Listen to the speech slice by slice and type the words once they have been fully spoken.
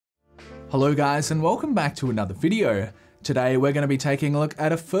Hello guys and welcome back to another video. Today we're going to be taking a look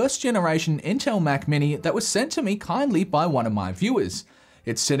at a first generation Intel Mac Mini that was sent to me kindly by one of my viewers.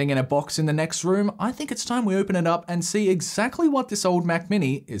 It's sitting in a box in the next room. I think it's time we open it up and see exactly what this old Mac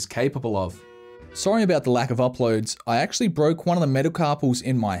Mini is capable of. Sorry about the lack of uploads. I actually broke one of the metacarpals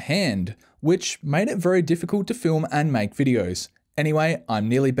in my hand, which made it very difficult to film and make videos. Anyway, I'm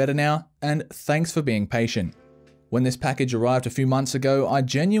nearly better now, and thanks for being patient. When this package arrived a few months ago, I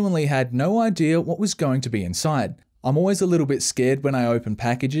genuinely had no idea what was going to be inside. I'm always a little bit scared when I open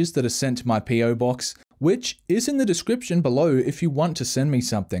packages that are sent to my PO box, which is in the description below if you want to send me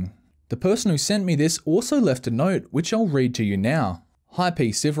something. The person who sent me this also left a note, which I'll read to you now. Hi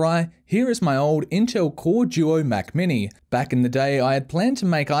Psivewri, here is my old Intel Core Duo Mac Mini. Back in the day I had planned to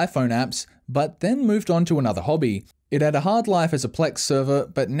make iPhone apps, but then moved on to another hobby. It had a hard life as a Plex server,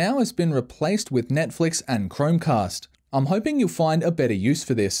 but now has been replaced with Netflix and Chromecast. I'm hoping you'll find a better use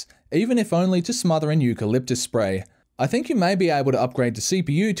for this, even if only to smother in eucalyptus spray. I think you may be able to upgrade the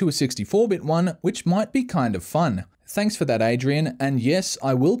CPU to a 64-bit one, which might be kind of fun. Thanks for that Adrian, and yes,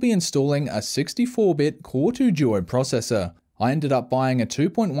 I will be installing a 64-bit Core 2 Duo processor. I ended up buying a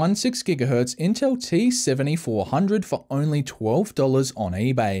 2.16 GHz Intel T7400 for only $12 on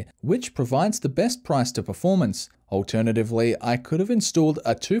eBay, which provides the best price to performance. Alternatively, I could have installed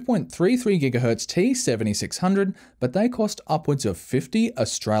a 2.33 GHz T7600, but they cost upwards of $50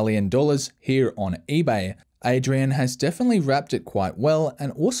 Australian here on eBay. Adrian has definitely wrapped it quite well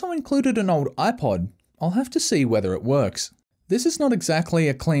and also included an old iPod. I'll have to see whether it works. This is not exactly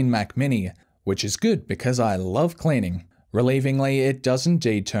a clean Mac Mini, which is good because I love cleaning. Relievingly, it does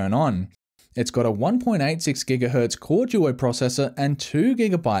indeed turn on. It's got a 1.86 GHz Core Duo processor and 2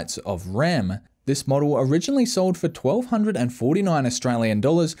 GB of RAM. This model originally sold for $1,249 Australian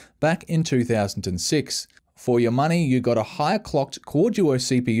back in 2006. For your money, you got a higher clocked Core Duo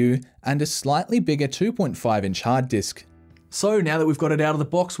CPU and a slightly bigger 2.5-inch hard disk. So now that we've got it out of the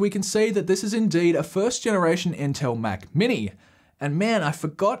box, we can see that this is indeed a first generation Intel Mac Mini. And man, I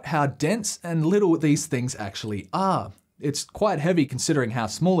forgot how dense and little these things actually are. It's quite heavy considering how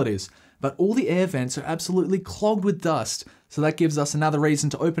small it is, but all the air vents are absolutely clogged with dust, so that gives us another reason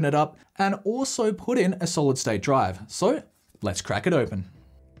to open it up and also put in a solid state drive. So let's crack it open.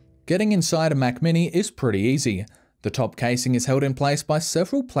 Getting inside a Mac Mini is pretty easy. The top casing is held in place by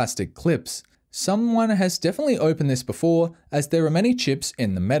several plastic clips. Someone has definitely opened this before, as there are many chips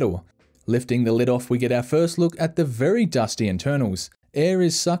in the metal. Lifting the lid off, we get our first look at the very dusty internals. Air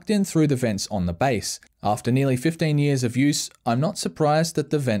is sucked in through the vents on the base. After nearly 15 years of use, I'm not surprised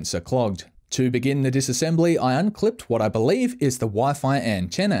that the vents are clogged. To begin the disassembly, I unclipped what I believe is the Wi-Fi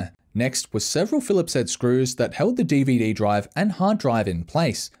antenna. Next was several Phillips head screws that held the DVD drive and hard drive in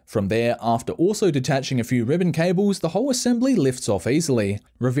place. From there, after also detaching a few ribbon cables, the whole assembly lifts off easily,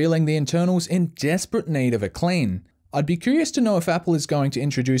 revealing the internals in desperate need of a clean. I'd be curious to know if Apple is going to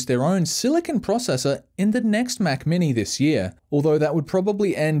introduce their own silicon processor in the next Mac Mini this year, although that would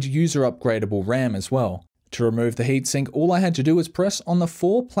probably end user upgradable RAM as well. To remove the heatsink, all I had to do was press on the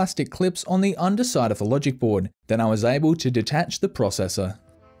 4 plastic clips on the underside of the logic board. Then I was able to detach the processor.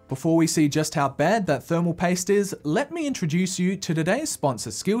 Before we see just how bad that thermal paste is, let me introduce you to today's sponsor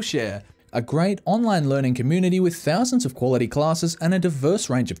Skillshare, a great online learning community with thousands of quality classes and a diverse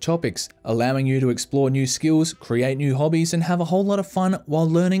range of topics, allowing you to explore new skills, create new hobbies, and have a whole lot of fun while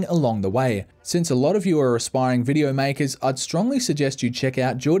learning along the way. Since a lot of you are aspiring video makers, I'd strongly suggest you check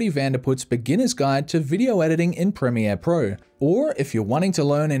out Jordi Vanderput's Beginner's Guide to Video Editing in Premiere Pro. Or if you're wanting to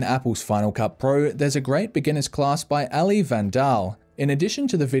learn in Apple's Final Cut Pro, there's a great beginner's class by Ali Vandal. In addition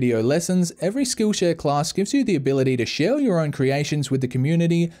to the video lessons, every Skillshare class gives you the ability to share your own creations with the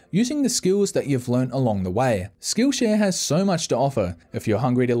community using the skills that you've learnt along the way. Skillshare has so much to offer. If you're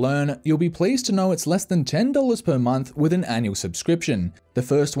hungry to learn, you'll be pleased to know it's less than $10 per month with an annual subscription. The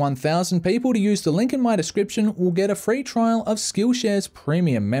first 1,000 people to use the link in my description will get a free trial of Skillshare's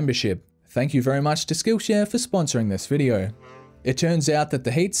premium membership. Thank you very much to Skillshare for sponsoring this video. It turns out that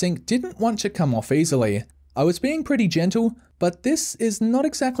the heatsink didn't want to come off easily. I was being pretty gentle, but this is not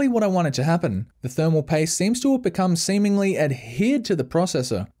exactly what I wanted to happen. The thermal paste seems to have become seemingly adhered to the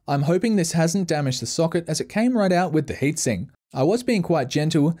processor. I'm hoping this hasn't damaged the socket as it came right out with the heatsink. I was being quite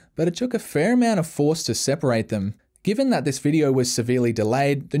gentle, but it took a fair amount of force to separate them. Given that this video was severely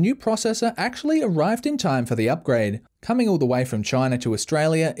delayed, the new processor actually arrived in time for the upgrade. Coming all the way from China to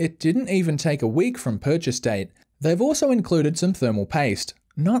Australia, it didn't even take a week from purchase date. They've also included some thermal paste.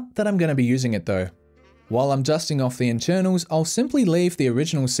 Not that I'm going to be using it though. While I'm dusting off the internals, I'll simply leave the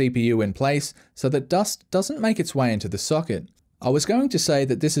original CPU in place so that dust doesn't make its way into the socket. I was going to say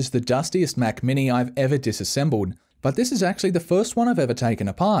that this is the dustiest Mac Mini I've ever disassembled, but this is actually the first one I've ever taken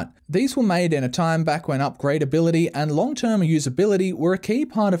apart. These were made in a time back when upgradability and long-term usability were a key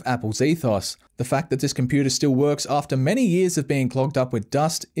part of Apple's ethos. The fact that this computer still works after many years of being clogged up with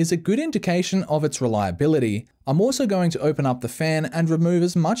dust is a good indication of its reliability. I'm also going to open up the fan and remove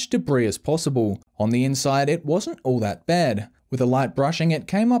as much debris as possible. On the inside, it wasn't all that bad. With a light brushing, it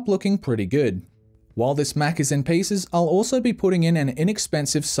came up looking pretty good. While this Mac is in pieces, I'll also be putting in an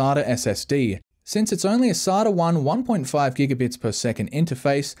inexpensive SATA SSD. Since it's only a SATA 1.5 gigabits per second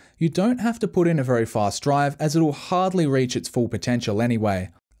interface, you don't have to put in a very fast drive as it'll hardly reach its full potential anyway.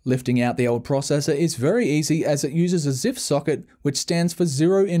 Lifting out the old processor is very easy as it uses a ZIF socket, which stands for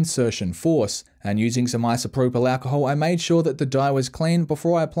Zero Insertion Force, and using some isopropyl alcohol I made sure that the die was clean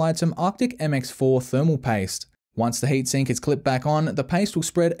before I applied some Arctic MX4 thermal paste. Once the heatsink is clipped back on, the paste will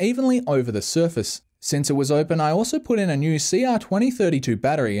spread evenly over the surface. Since it was open, I also put in a new CR2032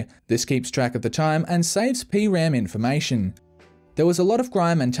 battery. This keeps track of the time and saves PRAM information. There was a lot of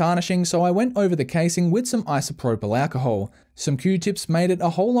grime and tarnishing, so I went over the casing with some isopropyl alcohol. Some Q-tips made it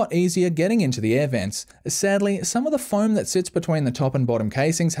a whole lot easier getting into the air vents. Sadly, some of the foam that sits between the top and bottom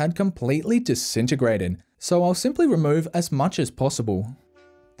casings had completely disintegrated, so I'll simply remove as much as possible.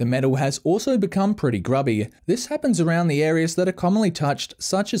 The metal has also become pretty grubby. This happens around the areas that are commonly touched,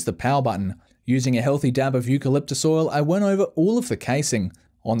 such as the power button. Using a healthy dab of eucalyptus oil, I went over all of the casing.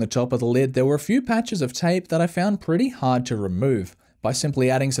 On the top of the lid, there were a few patches of tape that I found pretty hard to remove. By simply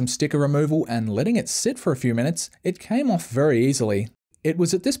adding some sticker removal and letting it sit for a few minutes, it came off very easily. It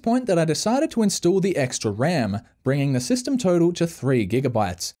was at this point that I decided to install the extra RAM, bringing the system total to 3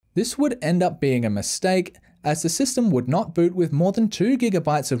 GB. This would end up being a mistake, as the system would not boot with more than 2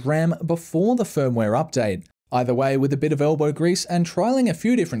 GB of RAM before the firmware update. Either way, with a bit of elbow grease and trialing a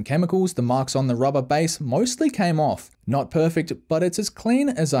few different chemicals, the marks on the rubber base mostly came off. Not perfect, but it's as clean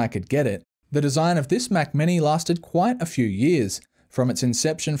as I could get it. The design of this Mac Mini lasted quite a few years. From its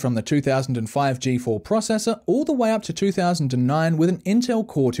inception from the 2005 G4 processor all the way up to 2009 with an Intel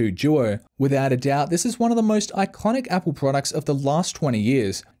Core 2 Duo. Without a doubt, this is one of the most iconic Apple products of the last 20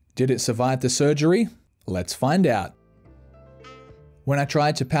 years. Did it survive the surgery? Let's find out. When I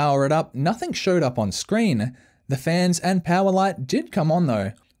tried to power it up, nothing showed up on screen. The fans and power light did come on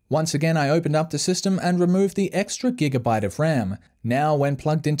though. Once again, I opened up the system and removed the extra gigabyte of RAM. Now, when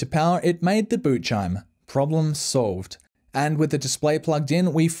plugged into power, it made the boot chime. Problem solved. And with the display plugged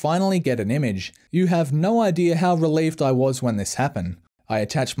in, we finally get an image. You have no idea how relieved I was when this happened. I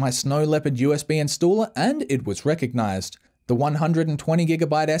attached my Snow Leopard USB installer and it was recognized. The 120GB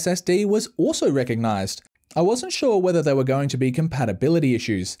SSD was also recognized. I wasn't sure whether there were going to be compatibility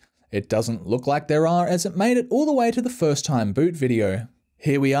issues. It doesn't look like there are, as it made it all the way to the first time boot video.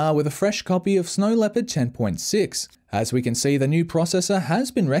 Here we are with a fresh copy of Snow Leopard 10.6. As we can see, the new processor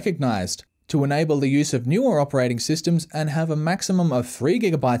has been recognized. To enable the use of newer operating systems and have a maximum of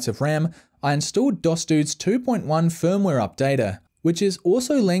 3GB of RAM, I installed DOSDude's 2.1 firmware updater, which is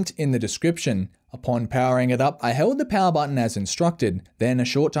also linked in the description. Upon powering it up, I held the power button as instructed. Then a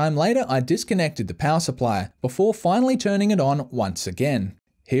short time later, I disconnected the power supply before finally turning it on once again.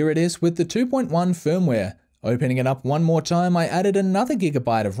 Here it is with the 2.1 firmware. Opening it up one more time, I added another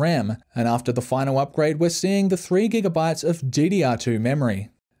gigabyte of RAM, and after the final upgrade, we're seeing the 3GB of DDR2 memory.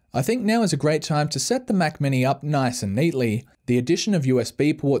 I think now is a great time to set the Mac Mini up nice and neatly. The addition of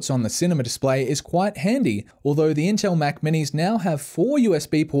USB ports on the cinema display is quite handy, although the Intel Mac Minis now have 4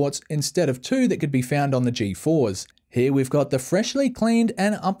 USB ports instead of 2 that could be found on the G4s. Here we've got the freshly cleaned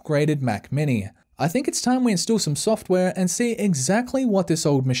and upgraded Mac Mini. I think it's time we install some software and see exactly what this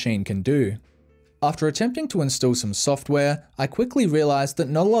old machine can do. After attempting to install some software, I quickly realized that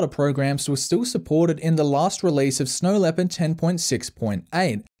not a lot of programs were still supported in the last release of Snow Leopard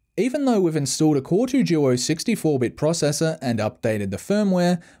 10.6.8. Even though we've installed a Core 2 Duo 64-bit processor and updated the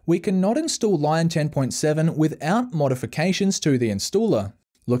firmware, we cannot install Lion 10.7 without modifications to the installer.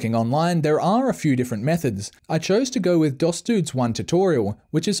 Looking online, there are a few different methods. I chose to go with DOSDude's one tutorial,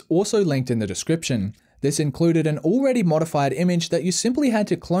 which is also linked in the description. This included an already modified image that you simply had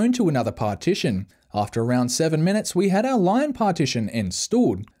to clone to another partition. After around 7 minutes, we had our Lion partition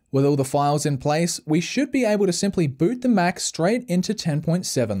installed. With all the files in place, we should be able to simply boot the Mac straight into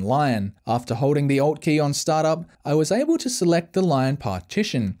 10.7 Lion. After holding the Alt key on startup, I was able to select the Lion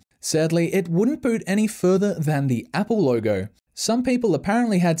partition. Sadly, it wouldn't boot any further than the Apple logo. Some people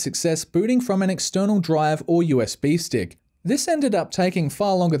apparently had success booting from an external drive or USB stick. This ended up taking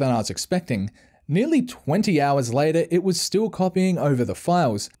far longer than I was expecting. Nearly 20 hours later, it was still copying over the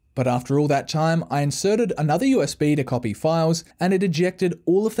files. But after all that time, I inserted another USB to copy files, and it ejected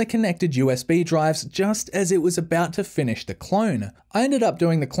all of the connected USB drives just as it was about to finish the clone. I ended up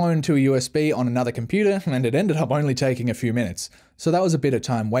doing the clone to a USB on another computer, and it ended up only taking a few minutes, so that was a bit of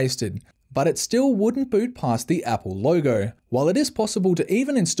time wasted. But it still wouldn't boot past the Apple logo. While it is possible to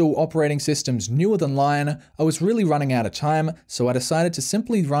even install operating systems newer than Lion, I was really running out of time, so I decided to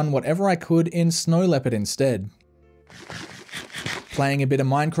simply run whatever I could in Snow Leopard instead. Playing a bit of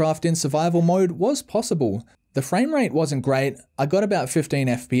Minecraft in survival mode was possible. The frame rate wasn't great, I got about 15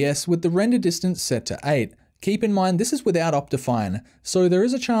 FPS with the render distance set to 8. Keep in mind this is without Optifine, so there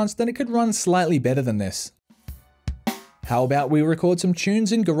is a chance that it could run slightly better than this. How about we record some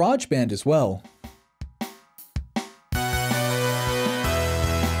tunes in GarageBand as well?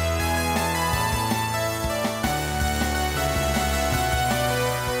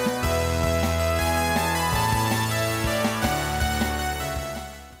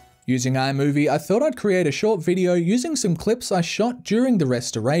 Using iMovie, I thought I'd create a short video using some clips I shot during the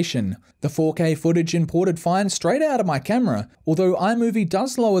restoration. The 4K footage imported fine straight out of my camera, although iMovie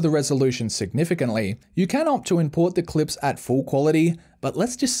does lower the resolution significantly. You can opt to import the clips at full quality, but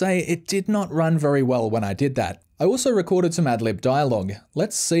let's just say it did not run very well when I did that. I also recorded some ad-lib dialogue.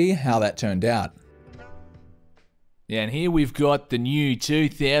 Let's see how that turned out. Yeah, and here we've got the new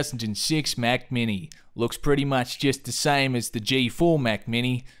 2006 Mac Mini. Looks pretty much just the same as the G4 Mac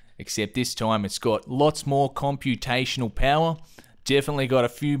Mini, except this time it's got lots more computational power. Definitely got a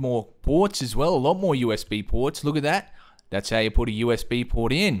few more ports as well, a lot more USB ports. Look at that. That's how you put a USB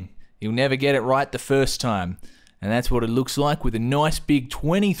port in. You'll never get it right the first time. And that's what it looks like with a nice big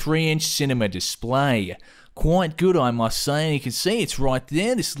 23-inch cinema display. Quite good, I must say. And you can see it's right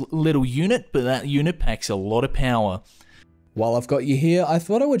there, this little unit, but that unit packs a lot of power. While I've got you here, I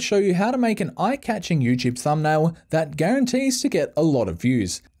thought I would show you how to make an eye-catching YouTube thumbnail that guarantees to get a lot of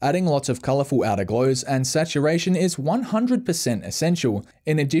views. Adding lots of colourful outer glows and saturation is 100% essential.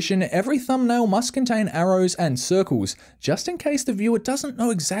 In addition, every thumbnail must contain arrows and circles, just in case the viewer doesn't know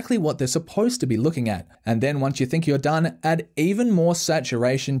exactly what they're supposed to be looking at. And then once you think you're done, add even more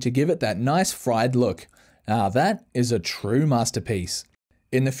saturation to give it that nice fried look. Now that is a true masterpiece.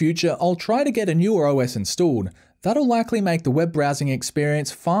 In the future, I'll try to get a newer OS installed. That'll likely make the web browsing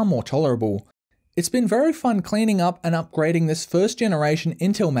experience far more tolerable. It's been very fun cleaning up and upgrading this first generation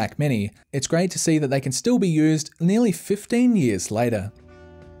Intel Mac Mini. It's great to see that they can still be used nearly 15 years later.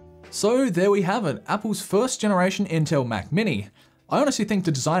 So there we have it, Apple's first generation Intel Mac Mini. I honestly think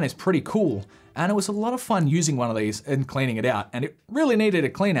the design is pretty cool, and it was a lot of fun using one of these and cleaning it out, and it really needed a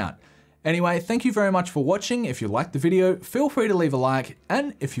clean out. Anyway, thank you very much for watching. If you liked the video, feel free to leave a like,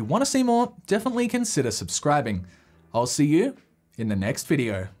 and if you want to see more, definitely consider subscribing. I'll see you in the next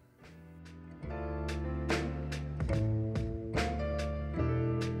video.